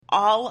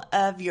all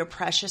of your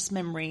precious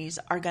memories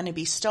are going to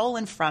be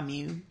stolen from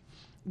you,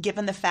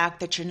 given the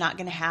fact that you're not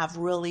going to have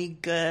really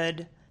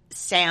good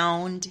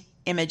sound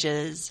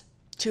images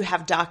to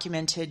have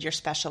documented your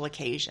special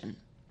occasion.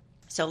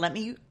 So let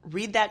me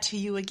read that to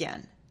you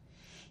again.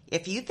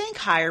 If you think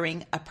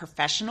hiring a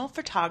professional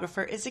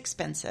photographer is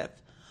expensive,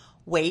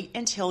 wait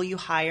until you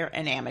hire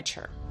an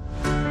amateur.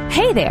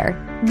 Hey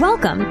there!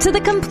 Welcome to the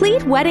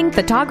Complete Wedding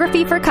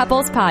Photography for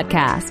Couples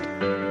podcast.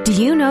 Do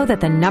you know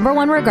that the number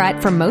one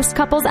regret for most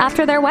couples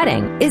after their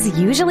wedding is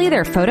usually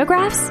their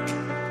photographs?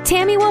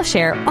 Tammy will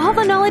share all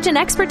the knowledge and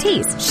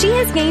expertise she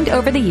has gained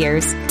over the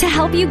years to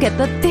help you get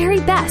the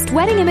very best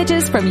wedding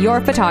images from your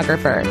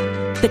photographer.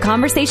 The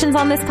conversations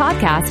on this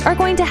podcast are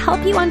going to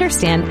help you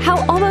understand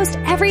how almost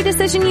every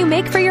decision you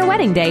make for your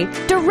wedding day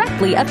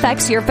directly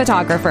affects your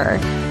photographer.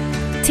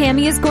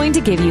 Tammy is going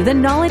to give you the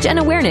knowledge and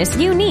awareness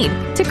you need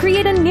to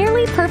create a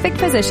nearly perfect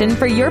position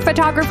for your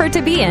photographer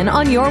to be in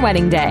on your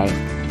wedding day.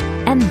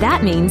 And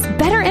that means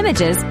better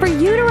images for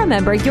you to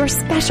remember your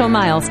special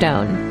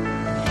milestone.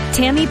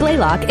 Tammy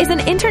Blaylock is an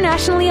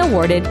internationally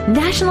awarded,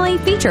 nationally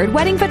featured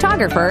wedding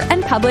photographer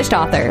and published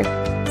author.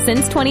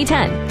 Since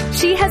 2010,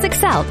 she has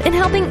excelled in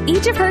helping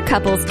each of her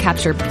couples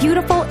capture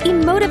beautiful,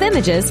 emotive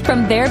images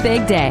from their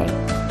big day.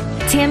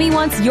 Tammy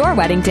wants your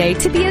wedding day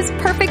to be as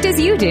perfect as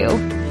you do.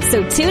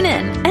 So tune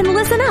in and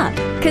listen up,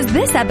 because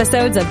this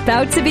episode's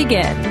about to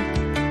begin.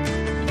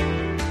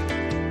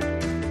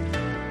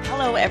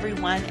 Hello,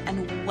 everyone,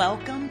 and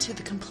welcome to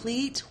the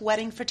Complete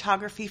Wedding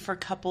Photography for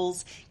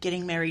Couples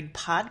Getting Married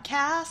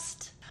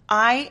podcast.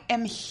 I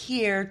am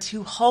here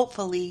to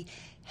hopefully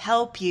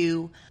help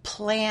you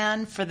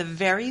plan for the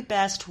very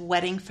best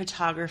wedding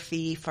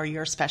photography for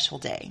your special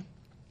day.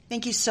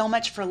 Thank you so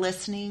much for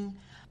listening.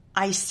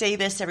 I say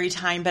this every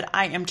time, but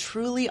I am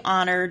truly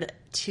honored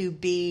to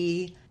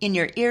be in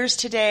your ears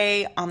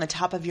today, on the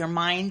top of your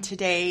mind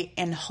today,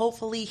 and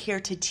hopefully here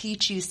to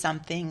teach you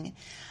something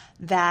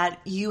that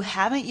you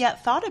haven't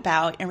yet thought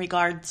about in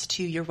regards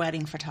to your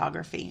wedding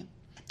photography.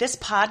 This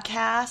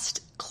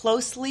podcast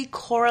closely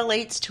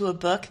correlates to a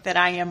book that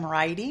I am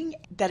writing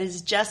that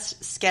is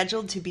just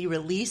scheduled to be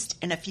released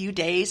in a few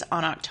days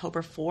on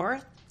October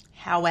 4th.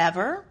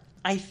 However,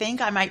 I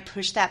think I might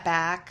push that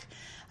back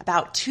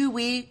about 2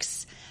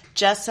 weeks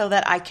just so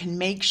that I can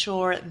make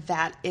sure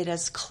that it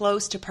is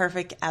close to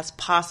perfect as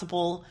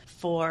possible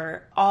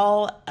for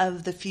all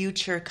of the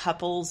future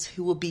couples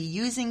who will be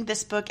using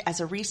this book as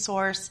a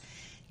resource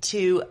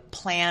to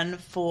plan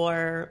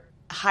for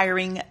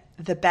hiring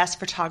the best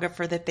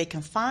photographer that they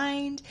can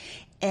find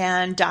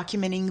and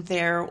documenting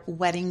their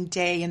wedding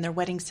day and their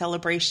wedding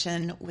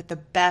celebration with the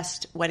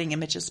best wedding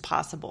images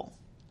possible.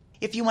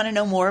 If you want to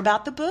know more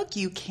about the book,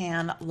 you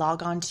can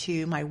log on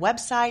to my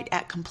website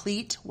at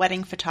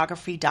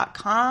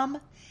CompleteWeddingPhotography.com.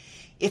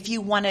 If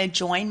you want to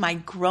join my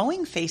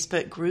growing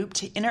Facebook group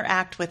to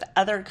interact with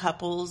other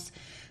couples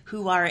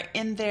who are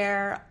in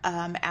there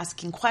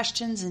asking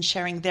questions and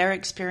sharing their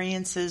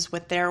experiences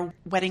with their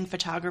wedding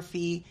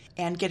photography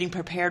and getting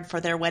prepared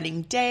for their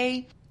wedding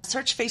day,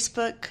 search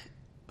Facebook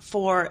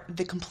for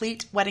the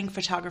Complete Wedding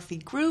Photography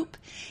group.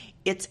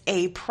 It's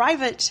a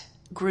private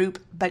group,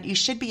 but you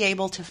should be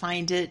able to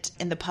find it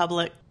in the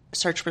public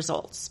search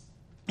results.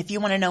 If you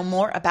want to know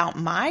more about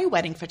my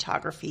wedding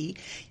photography,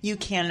 you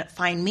can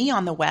find me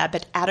on the web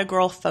at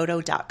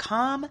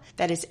atagirlphoto.com.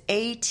 That is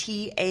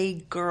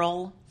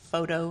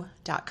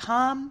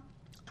atagirlphoto.com.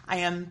 I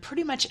am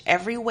pretty much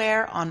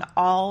everywhere on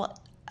all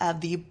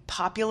of the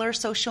popular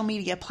social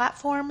media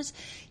platforms.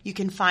 You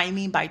can find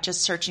me by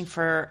just searching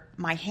for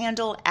my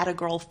handle,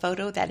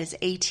 atagirlphoto. That is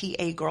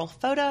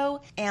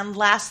atagirlphoto. And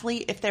lastly,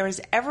 if there is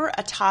ever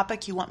a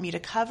topic you want me to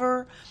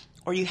cover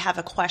or you have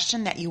a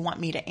question that you want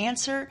me to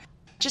answer,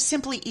 just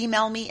simply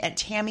email me at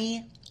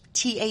Tammy,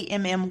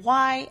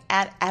 Tammy,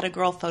 at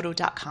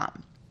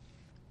atagirlphoto.com.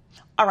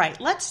 All right,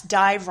 let's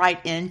dive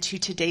right into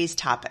today's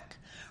topic.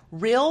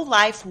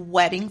 Real-life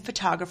wedding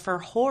photographer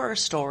horror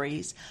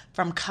stories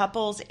from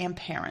couples and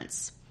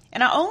parents.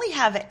 And I only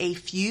have a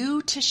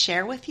few to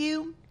share with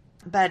you,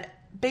 but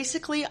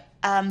basically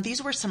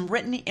these were some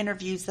written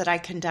interviews that I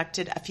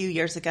conducted a few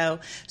years ago.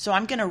 So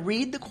I'm going to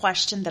read the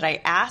question that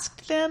I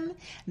asked them,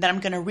 then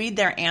I'm going to read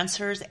their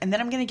answers, and then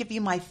I'm going to give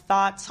you my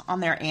thoughts on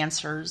their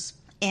answers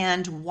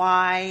and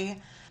why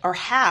or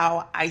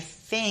how I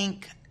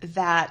think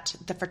that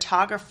the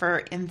photographer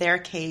in their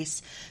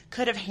case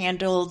could have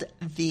handled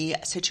the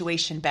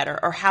situation better,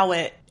 or how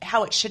it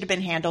should have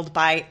been handled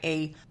by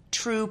a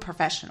true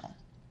professional.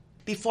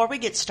 Before we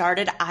get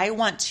started, I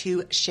want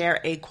to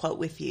share a quote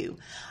with you.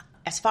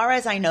 As far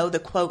as I know, the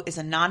quote is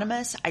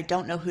anonymous. I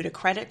don't know who to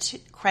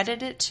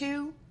credit it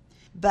to,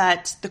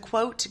 but the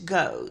quote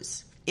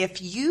goes,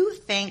 "If you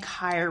think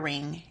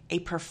hiring a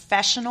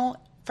professional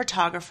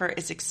photographer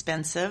is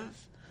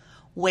expensive,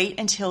 wait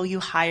until you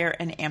hire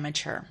an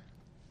amateur."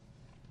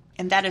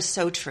 And that is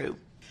so true.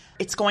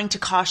 It's going to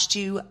cost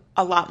you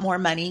a lot more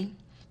money,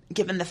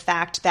 given the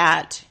fact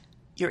that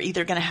you're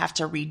either going to have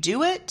to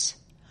redo it,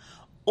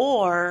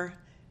 or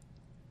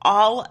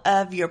all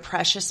of your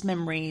precious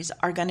memories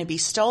are going to be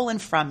stolen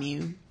from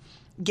you,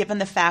 given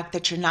the fact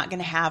that you're not going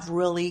to have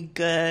really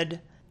good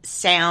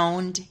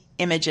sound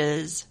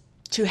images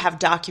to have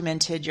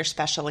documented your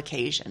special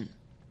occasion.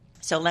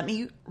 So let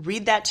me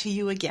read that to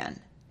you again.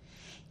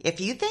 If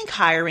you think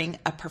hiring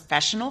a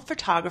professional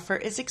photographer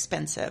is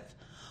expensive,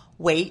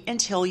 wait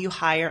until you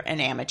hire an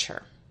amateur.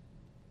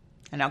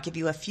 And I'll give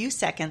you a few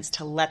seconds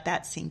to let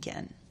that sink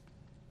in.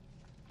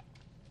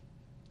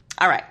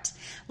 All right,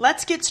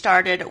 let's get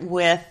started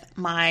with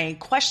my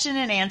question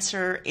and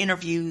answer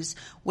interviews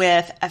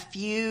with a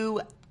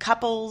few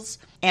couples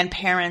and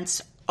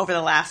parents over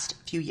the last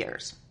few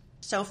years.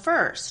 So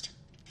first,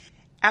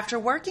 after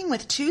working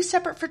with 2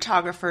 separate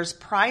photographers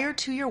prior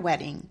to your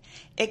wedding,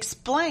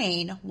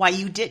 explain why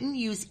you didn't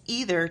use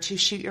either to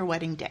shoot your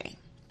wedding day.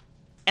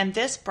 And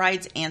this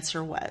bride's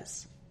answer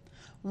was,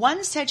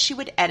 one said she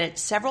would edit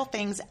several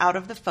things out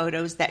of the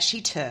photos that she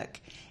took,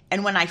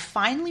 and when I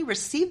finally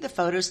received the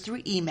photos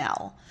through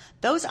email,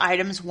 those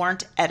items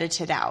weren't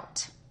edited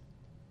out.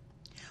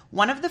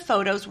 One of the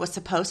photos was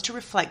supposed to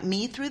reflect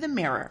me through the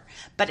mirror,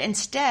 but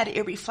instead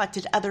it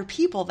reflected other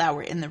people that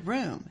were in the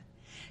room.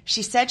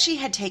 She said she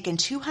had taken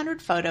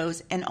 200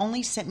 photos and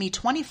only sent me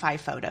 25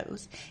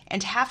 photos,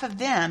 and half of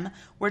them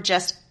were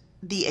just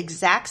the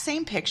exact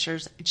same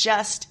pictures,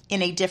 just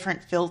in a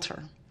different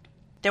filter.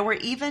 There were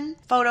even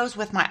photos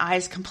with my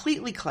eyes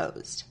completely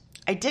closed.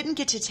 I didn't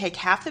get to take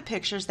half the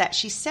pictures that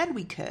she said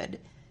we could.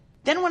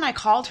 Then when I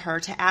called her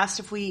to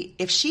ask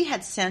if she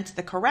had sent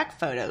the correct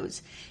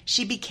photos,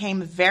 she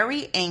became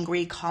very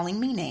angry, calling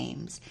me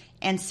names,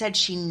 and said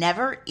she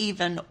never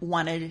even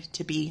wanted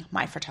to be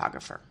my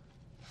photographer.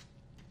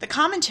 The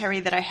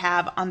commentary that I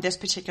have on this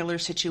particular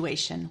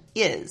situation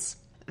is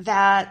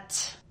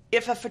that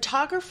if a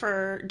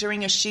photographer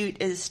during a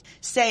shoot is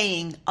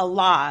saying a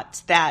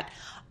lot that,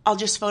 I'll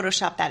just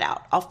Photoshop that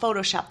out. I'll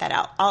Photoshop that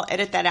out. I'll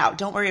edit that out.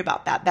 Don't worry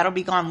about that. That'll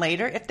be gone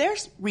later. If they're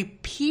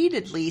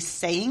repeatedly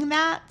saying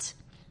that,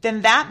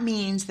 then that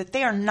means that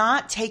they are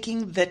not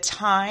taking the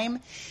time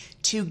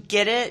to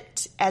get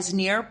it as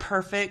near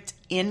perfect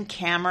in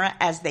camera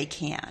as they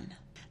can.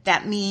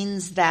 That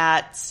means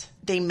that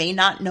they may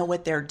not know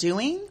what they're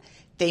doing.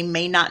 They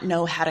may not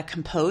know how to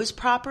compose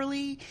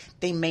properly.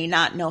 They may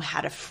not know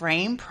how to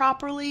frame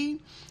properly.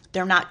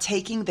 They're not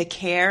taking the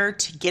care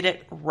to get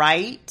it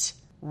right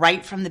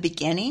from the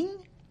beginning.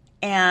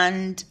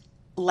 And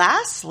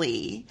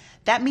lastly,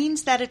 that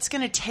means that it's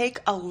going to take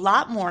a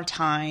lot more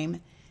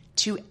time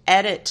to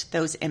edit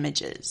those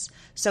images.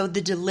 So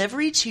the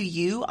delivery to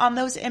you on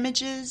those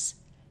images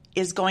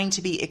is going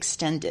to be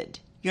extended.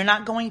 You're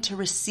not going to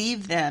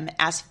receive them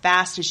as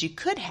fast as you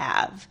could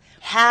have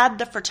had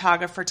the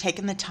photographer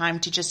taken the time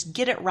to just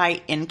get it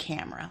right in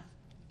camera.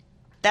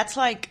 That's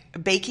like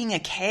baking a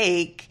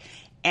cake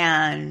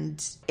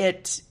and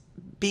it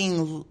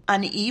being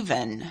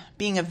uneven,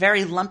 being a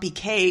very lumpy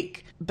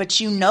cake, but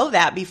you know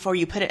that before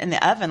you put it in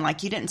the oven,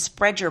 like you didn't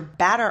spread your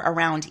batter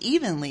around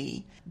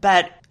evenly,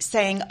 but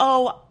saying,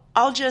 oh,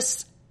 I'll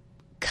just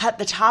cut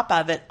the top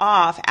of it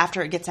off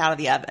after it gets out of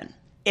the oven.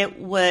 It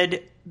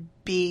would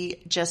be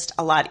just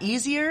a lot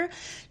easier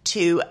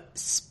to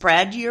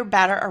spread your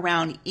batter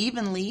around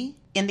evenly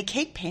in the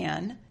cake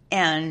pan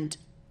and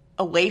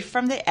away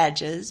from the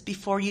edges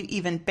before you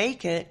even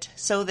bake it,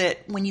 so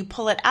that when you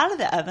pull it out of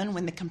the oven,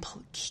 when the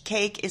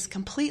cake is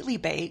completely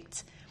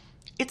baked,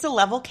 it's a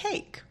level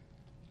cake.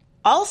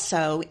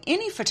 Also,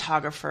 any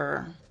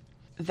photographer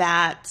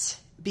that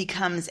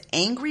becomes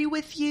angry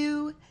with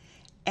you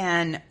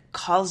and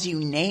calls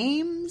you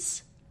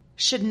names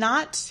should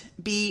not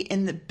be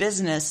in the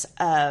business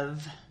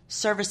of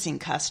servicing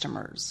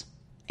customers.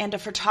 And a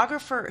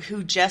photographer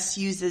who just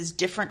uses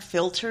different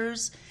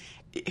filters,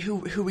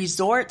 who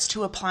resorts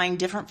to applying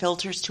different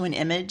filters to an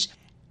image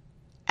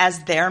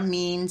as their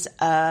means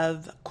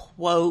of,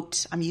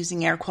 quote, I'm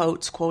using air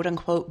quotes, quote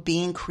unquote,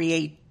 being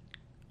creative,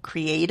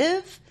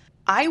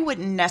 I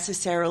wouldn't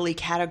necessarily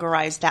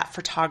categorize that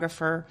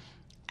photographer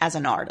as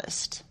an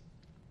artist.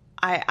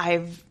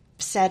 I've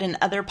said in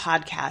other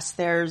podcasts,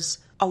 there's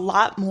a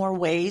lot more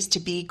ways to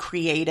be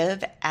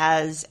creative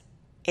as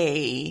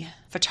a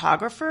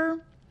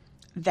photographer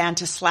than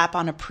to slap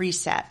on a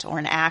preset or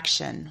an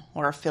action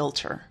or a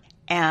filter.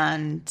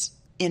 And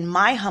in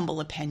my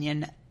humble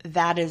opinion,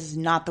 that is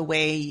not the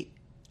way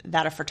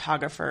that a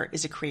photographer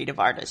is a creative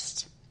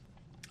artist.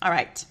 All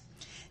right,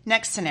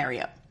 next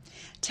scenario.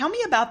 Tell me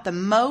about the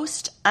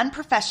most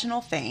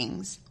unprofessional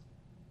things,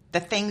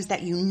 the things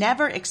that you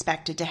never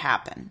expected to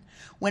happen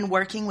when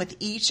working with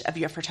each of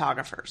your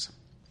photographers.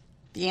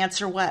 The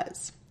answer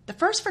was, the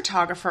first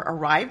photographer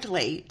arrived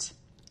late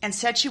and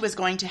said she was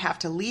going to have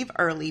to leave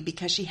early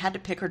because she had to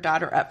pick her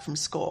daughter up from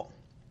school.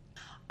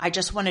 I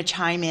just want to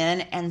chime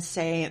in and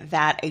say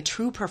that a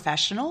true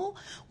professional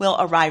will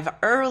arrive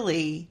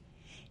early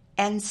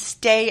and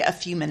stay a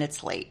few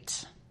minutes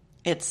late.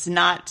 It's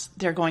not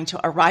they're going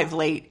to arrive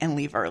late and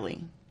leave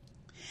early.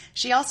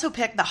 She also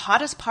picked the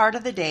hottest part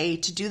of the day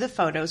to do the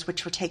photos,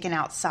 which were taken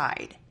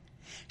outside.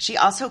 She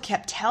also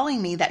kept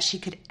telling me that she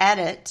could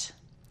edit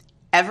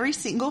every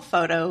single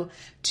photo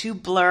to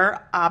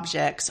blur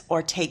objects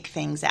or take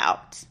things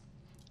out.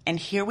 And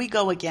here we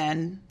go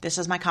again. This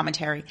is my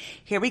commentary.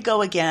 Here we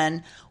go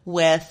again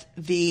with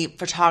the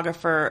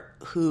photographer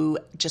who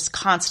just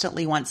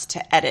constantly wants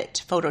to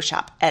edit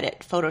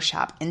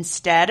Photoshop,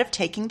 instead of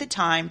taking the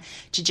time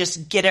to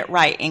just get it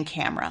right in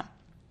camera.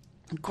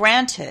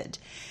 Granted,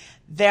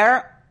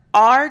 there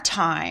are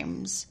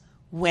times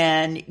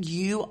when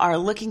you are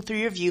looking through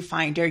your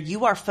viewfinder,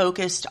 you are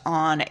focused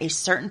on a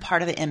certain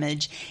part of the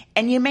image,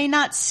 and you may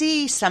not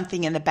see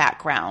something in the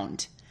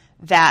background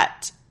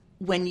that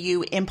when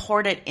you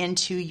import it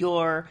into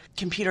your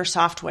computer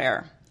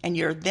software and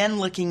you're then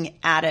looking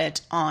at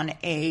it on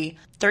a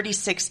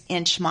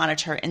 36-inch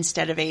monitor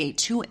instead of a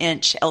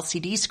 2-inch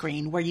LCD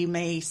screen, where you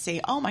may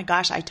say, oh my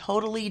gosh, I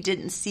totally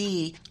didn't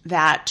see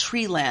that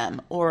tree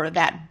limb or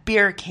that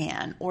beer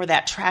can or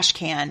that trash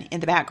can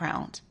in the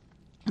background.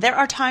 There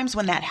are times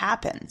when that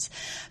happens.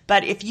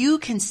 But if you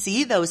can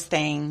see those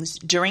things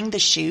during the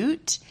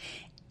shoot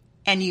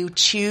and you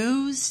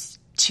choose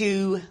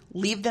to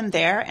leave them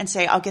there and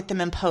say, I'll get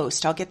them in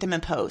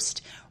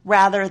post,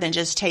 rather than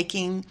just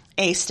taking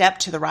a step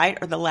to the right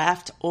or the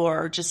left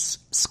or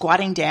just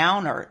squatting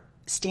down or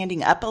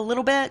standing up a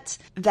little bit,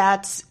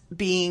 that's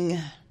being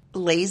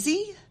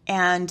lazy,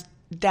 and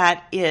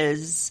that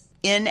is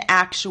in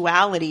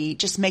actuality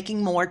just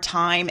making more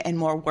time and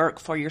more work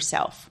for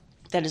yourself.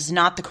 That is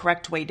not the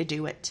correct way to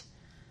do it.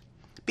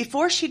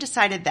 Before she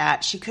decided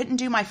that she couldn't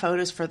do my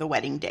photos for the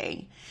wedding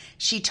day,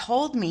 she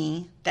told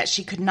me that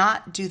she could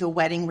not do the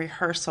wedding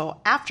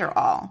rehearsal after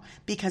all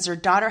because her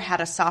daughter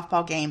had a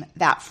softball game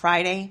that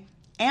Friday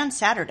and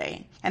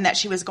Saturday, and that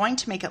she was going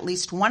to make at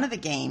least one of the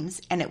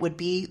games, and it would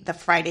be the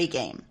Friday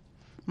game.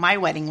 My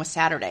wedding was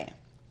Saturday.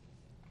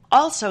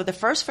 Also, the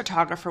first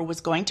photographer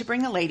was going to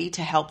bring a lady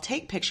to help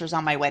take pictures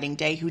on my wedding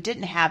day who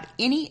didn't have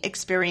any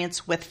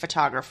experience with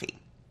photography.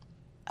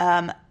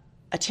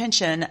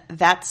 Attention,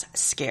 that's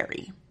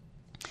scary.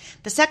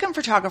 The second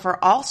photographer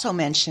also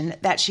mentioned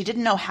that she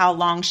didn't know how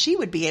long she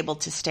would be able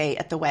to stay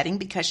at the wedding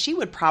because she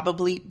would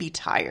probably be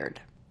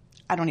tired.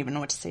 I don't even know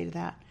what to say to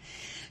that.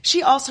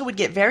 She also would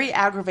get very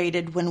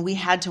aggravated when we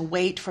had to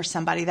wait for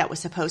somebody that was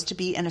supposed to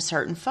be in a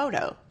certain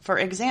photo. For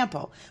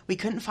example, we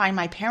couldn't find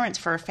my parents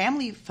for a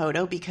family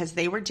photo because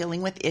they were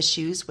dealing with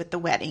issues with the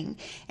wedding,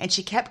 and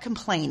she kept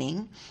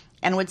complaining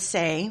and would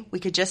say we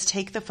could just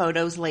take the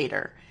photos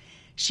later.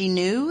 She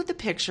knew the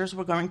pictures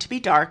were going to be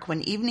dark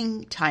when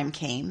evening time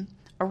came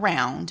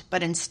around,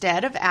 but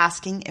instead of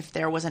asking if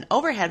there was an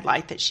overhead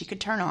light that she could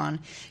turn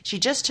on, she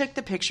just took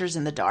the pictures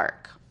in the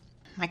dark.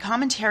 My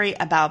commentary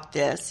about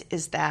this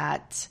is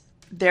that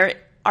there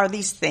are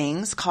these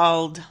things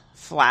called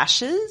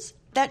flashes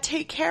that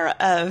take care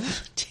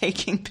of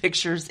taking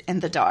pictures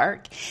in the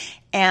dark,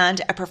 and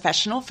a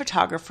professional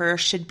photographer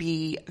should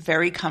be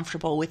very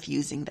comfortable with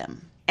using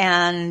them.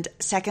 And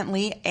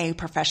secondly, a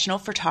professional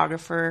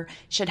photographer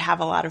should have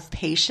a lot of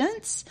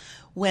patience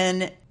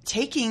when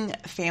taking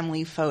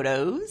family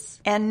photos,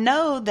 and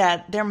know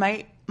that there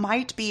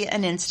might be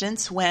an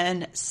instance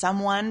when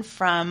someone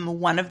from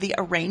one of the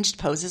arranged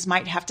poses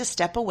might have to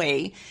step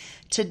away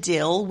to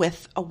deal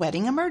with a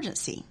wedding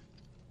emergency.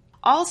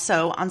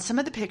 Also, on some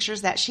of the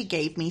pictures that she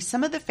gave me,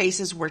 some of the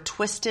faces were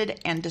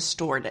twisted and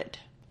distorted.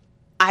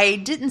 I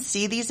didn't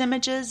see these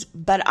images,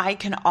 but I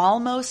can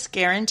almost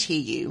guarantee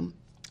you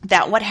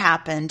that what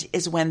happened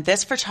is when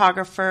this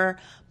photographer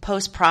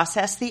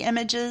post-processed the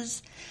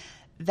images,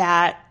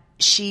 that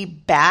she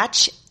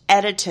batch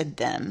edited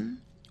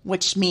them,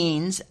 which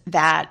means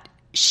that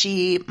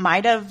she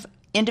might have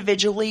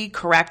individually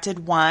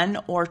corrected one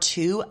or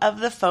two of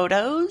the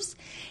photos,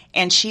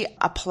 and she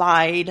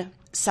applied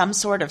some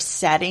sort of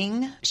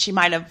setting. She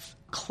might have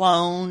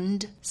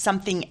cloned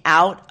something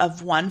out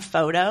of one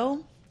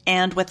photo,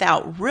 and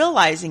without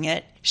realizing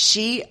it,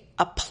 she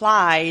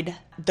applied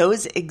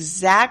those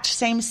exact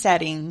same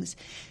settings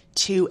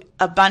to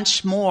a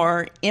bunch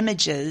more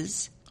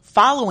images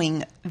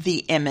following the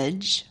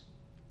image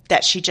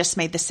that she just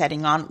made the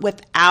setting on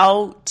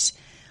without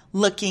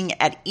looking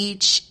at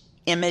each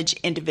image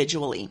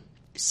individually.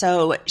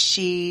 So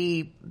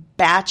she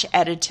batch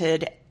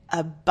edited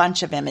a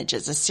bunch of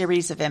images, a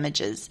series of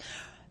images,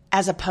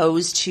 as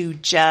opposed to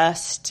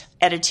just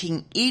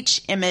editing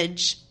each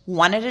image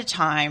one at a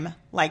time,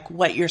 like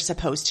what you're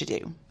supposed to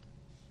do.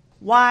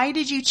 Why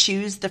did you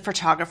choose the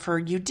photographer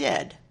you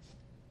did?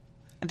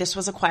 This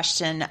was a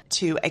question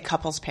to a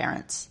couple's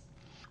parents.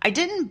 I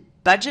didn't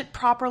budget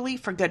properly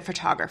for good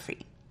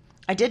photography.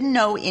 I didn't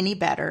know any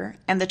better,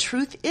 and the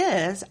truth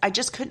is I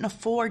just couldn't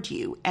afford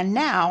you, and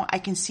now I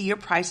can see your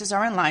prices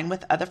are in line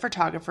with other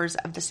photographers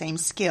of the same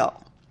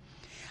skill.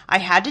 I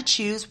had to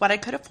choose what I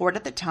could afford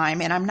at the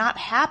time, and I'm not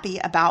happy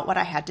about what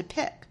I had to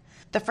pick.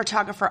 The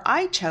photographer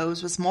I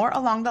chose was more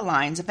along the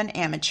lines of an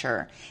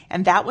amateur,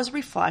 and that was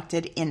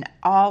reflected in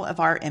all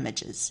of our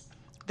images.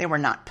 They were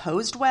not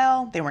posed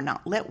well, they were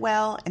not lit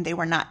well, and they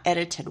were not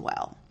edited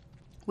well.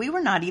 We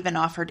were not even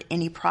offered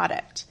any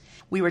product.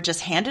 We were just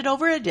handed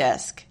over a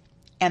disc,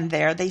 and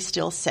there they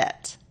still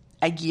sit,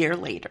 a year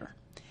later.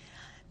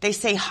 They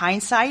say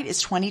hindsight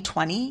is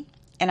 20/20,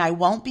 and I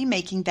won't be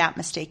making that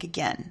mistake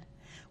again.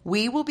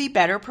 We will be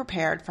better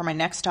prepared for my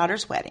next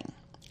daughter's wedding.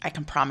 I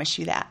can promise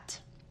you that.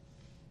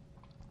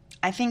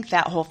 I think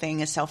that whole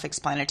thing is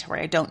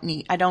self-explanatory. I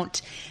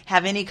don't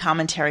have any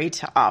commentary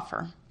to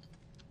offer.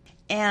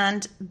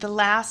 And the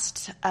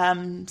last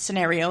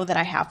scenario that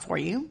I have for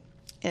you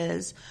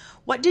is,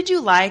 what did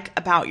you like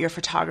about your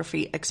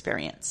photography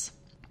experience?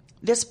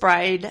 This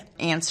bride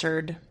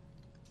answered,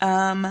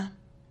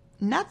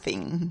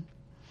 nothing.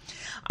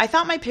 I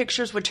thought my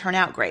pictures would turn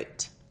out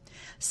great.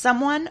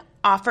 Someone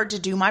offered to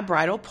do my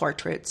bridal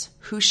portraits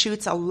who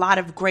shoots a lot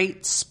of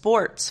great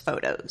sports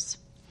photos.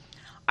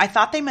 I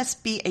thought they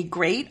must be a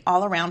great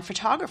all-around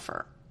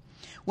photographer.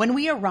 When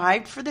we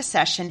arrived for the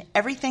session,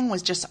 everything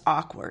was just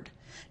awkward.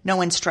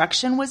 No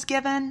instruction was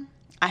given.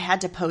 I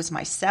had to pose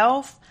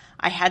myself.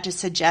 I had to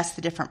suggest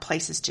the different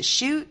places to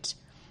shoot.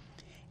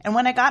 And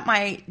when I got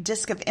my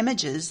disc of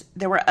images,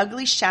 there were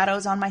ugly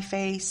shadows on my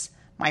face.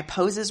 My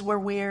poses were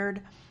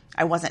weird.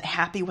 I wasn't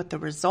happy with the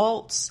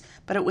results,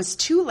 but it was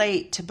too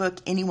late to book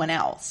anyone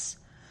else.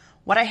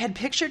 What I had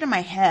pictured in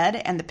my head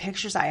and the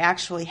pictures I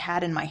actually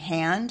had in my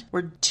hand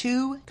were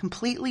two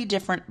completely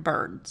different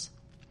birds.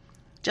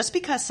 Just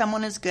because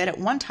someone is good at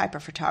one type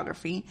of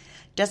photography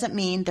doesn't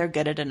mean they're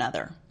good at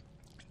another.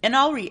 And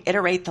I'll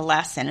reiterate the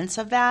last sentence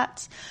of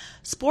that.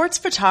 Sports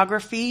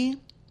photography,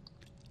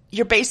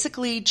 you're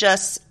basically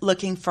just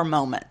looking for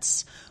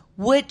moments,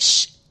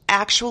 which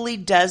actually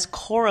does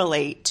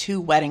correlate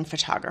to wedding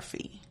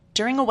photography.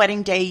 During a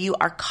wedding day, you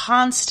are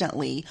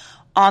constantly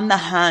on the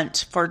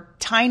hunt for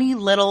tiny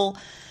little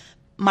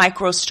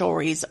micro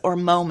stories or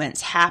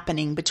moments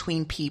happening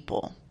between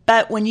people.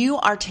 But when you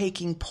are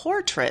taking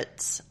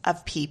portraits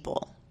of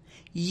people,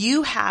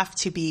 you have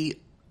to be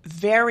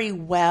very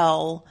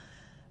well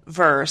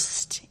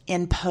versed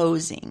in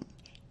posing,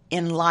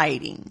 in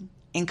lighting,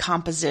 in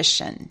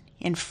composition,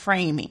 in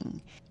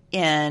framing,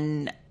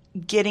 in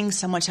getting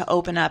someone to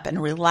open up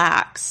and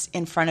relax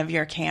in front of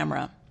your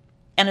camera.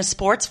 And a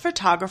sports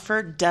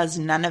photographer does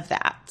none of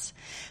that.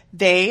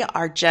 They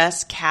are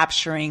just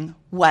capturing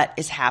what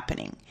is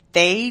happening.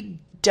 They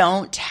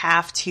don't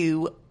have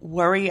to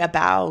worry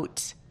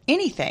about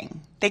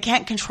anything. They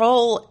can't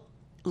control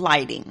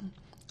lighting.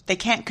 They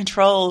can't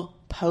control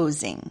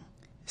posing.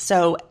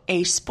 So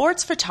a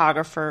sports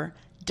photographer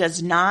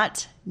does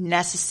not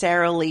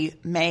necessarily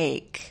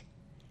make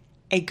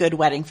a good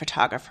wedding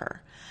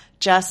photographer.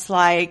 Just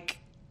like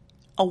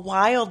a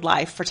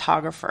wildlife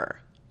photographer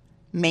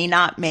may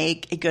not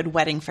make a good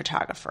wedding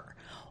photographer,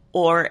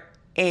 or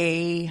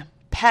a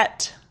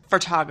pet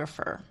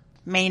photographer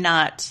may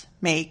not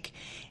make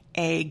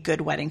a good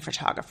wedding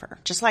photographer.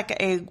 Just like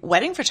a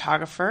wedding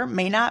photographer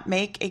may not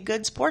make a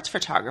good sports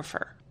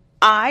photographer.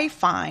 I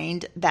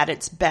find that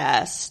it's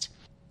best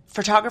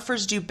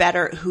photographers do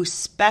better who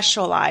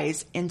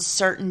specialize in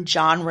certain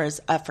genres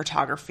of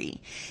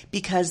photography,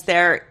 because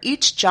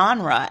each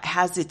genre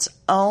has its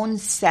own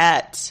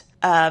set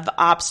of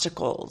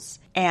obstacles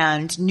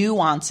and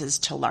nuances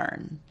to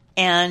learn.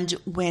 And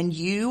when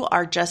you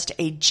are just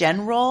a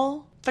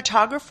general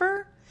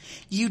photographer,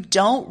 you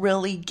don't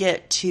really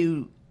get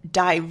to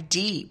dive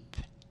deep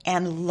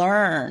and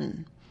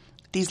learn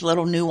these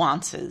little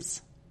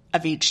nuances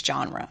of each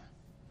genre.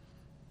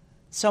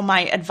 So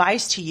my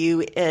advice to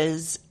you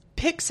is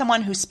pick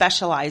someone who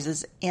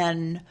specializes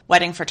in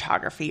wedding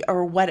photography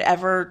or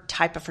whatever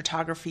type of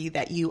photography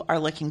that you are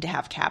looking to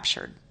have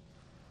captured.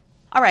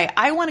 All right,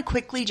 I want to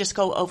quickly just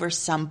go over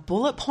some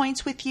bullet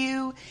points with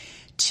you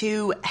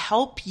to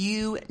help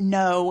you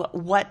know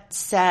what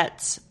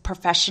sets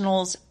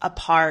professionals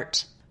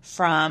apart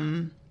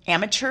from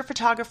amateur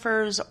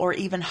photographers or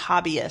even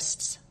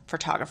hobbyists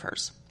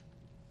photographers.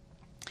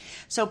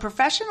 So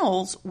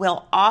professionals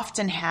will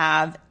often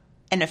have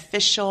an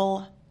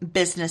official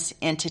business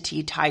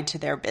entity tied to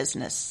their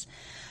business.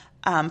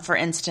 For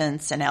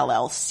instance, an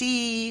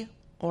LLC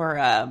or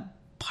a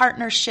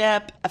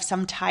partnership of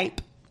some type.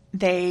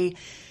 They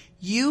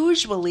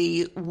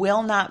usually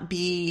will not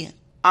be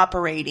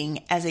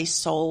operating as a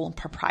sole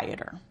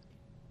proprietor.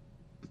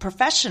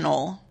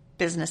 Professional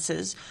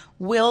businesses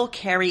will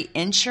carry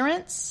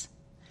insurance,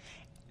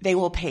 they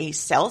will pay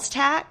sales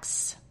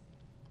tax,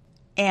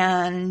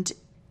 and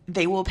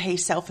they will pay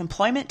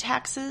self-employment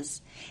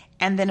taxes.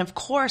 And then, of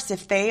course,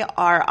 if they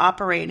are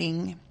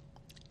operating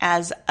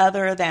as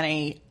other than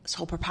a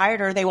sole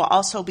proprietor, they will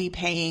also be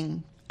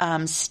paying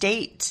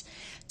state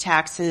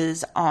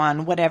taxes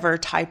on whatever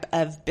type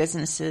of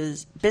business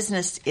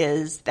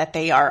is that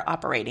they are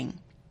operating.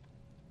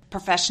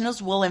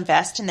 Professionals will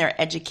invest in their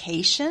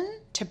education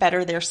to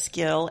better their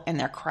skill and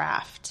their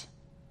craft.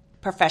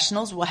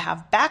 Professionals will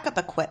have backup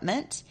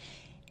equipment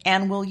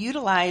and will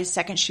utilize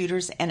second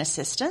shooters and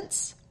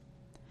assistants.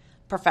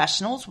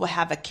 Professionals will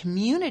have a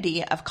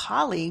community of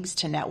colleagues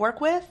to network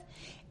with,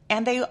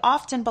 and they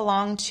often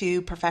belong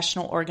to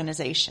professional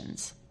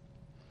organizations.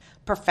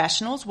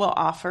 Professionals will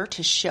offer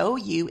to show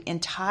you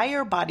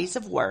entire bodies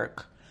of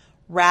work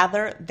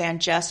rather than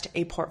just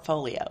a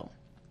portfolio.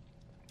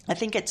 I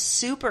think it's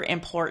super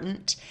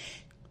important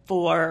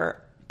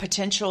for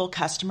potential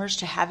customers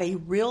to have a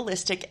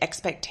realistic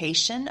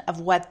expectation of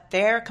what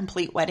their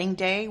complete wedding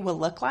day will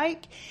look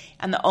like.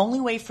 And the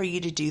only way for you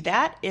to do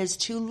that is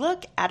to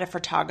look at a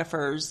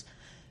photographer's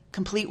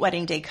complete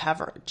wedding day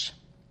coverage.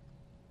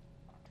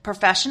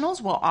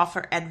 Professionals will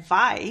offer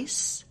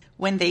advice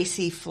when they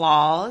see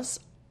flaws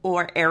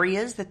or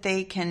areas that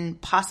they can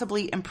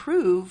possibly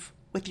improve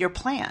with your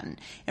plan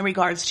in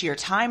regards to your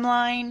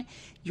timeline,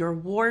 your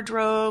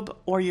wardrobe,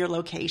 or your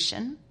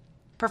location.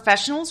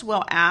 Professionals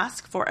will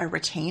ask for a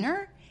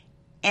retainer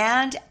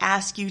and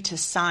ask you to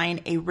sign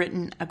a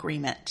written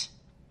agreement.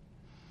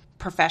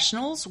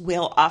 Professionals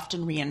will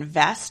often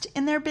reinvest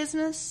in their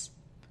business.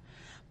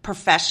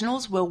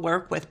 Professionals will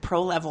work with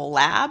pro-level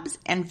labs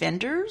and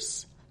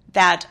vendors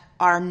that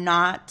are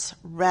not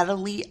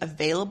readily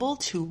available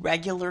to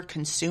regular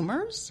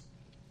consumers.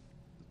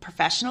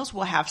 Professionals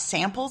will have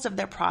samples of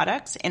their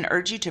products and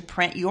urge you to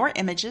print your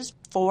images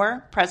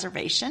for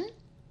preservation.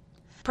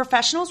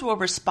 Professionals will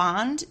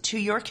respond to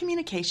your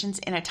communications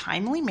in a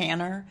timely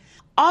manner,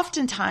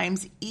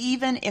 oftentimes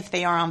even if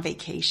they are on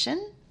vacation.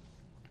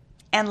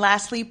 And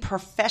lastly,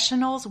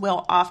 professionals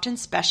will often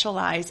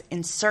specialize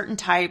in certain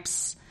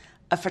types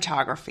of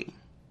photography.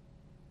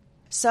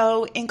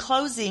 So in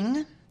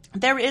closing,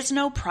 there is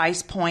no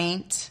price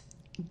point,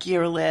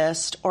 gear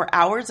list, or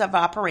hours of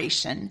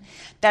operation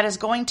that is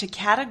going to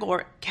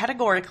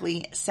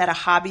categorically set a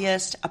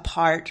hobbyist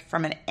apart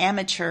from an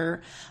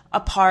amateur,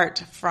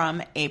 apart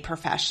from a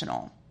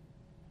professional.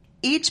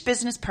 Each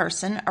business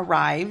person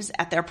arrives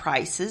at their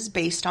prices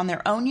based on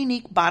their own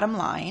unique bottom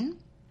line.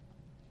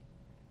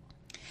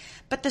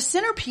 But the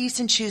centerpiece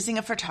in choosing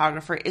a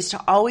photographer is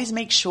to always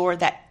make sure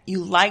that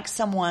you like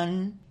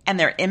someone and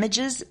their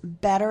images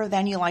better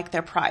than you like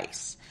their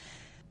price.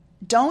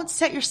 Don't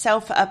set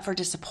yourself up for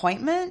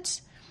disappointment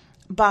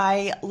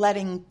by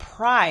letting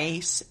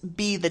price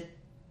be the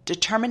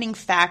determining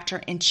factor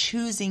in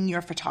choosing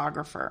your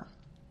photographer.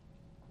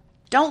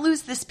 Don't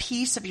lose this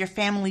piece of your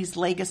family's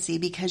legacy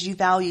because you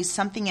value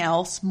something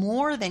else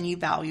more than you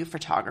value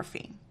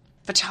photography.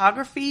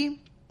 Photography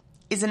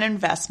is an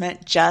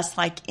investment just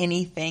like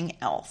anything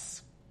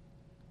else.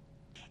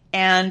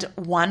 And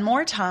one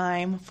more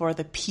time for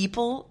the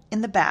people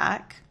in the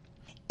back,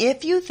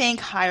 if you think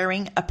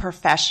hiring a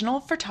professional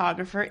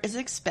photographer is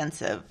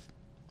expensive,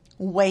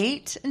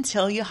 wait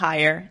until you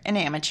hire an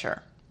amateur.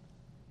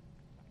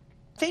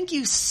 Thank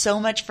you so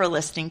much for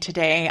listening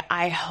today.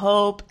 I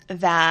hope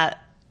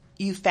that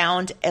you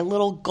found a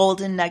little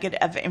golden nugget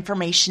of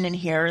information in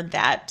here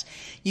that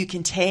you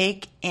can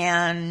take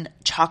and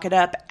chalk it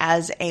up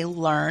as a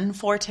learn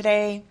for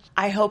today.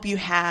 I hope you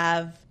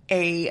have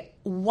a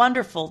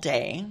wonderful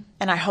day,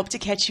 and I hope to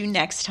catch you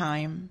next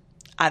time.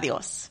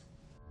 Adios.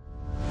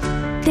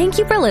 Thank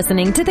you for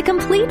listening to the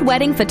Complete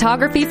Wedding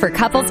Photography for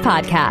Couples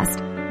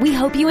podcast. We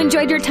hope you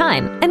enjoyed your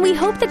time, and we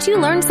hope that you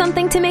learned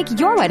something to make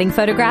your wedding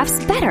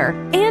photographs better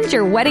and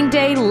your wedding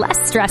day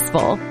less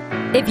stressful.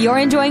 If you're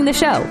enjoying the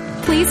show,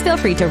 please feel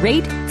free to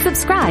rate,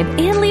 subscribe,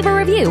 and leave a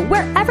review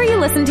wherever you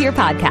listen to your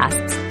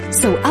podcasts,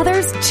 so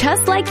others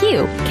just like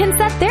you can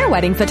set their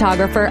wedding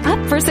photographer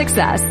up for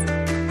success.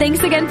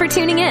 Thanks again for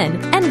tuning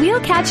in, and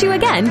we'll catch you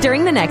again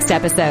during the next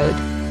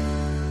episode.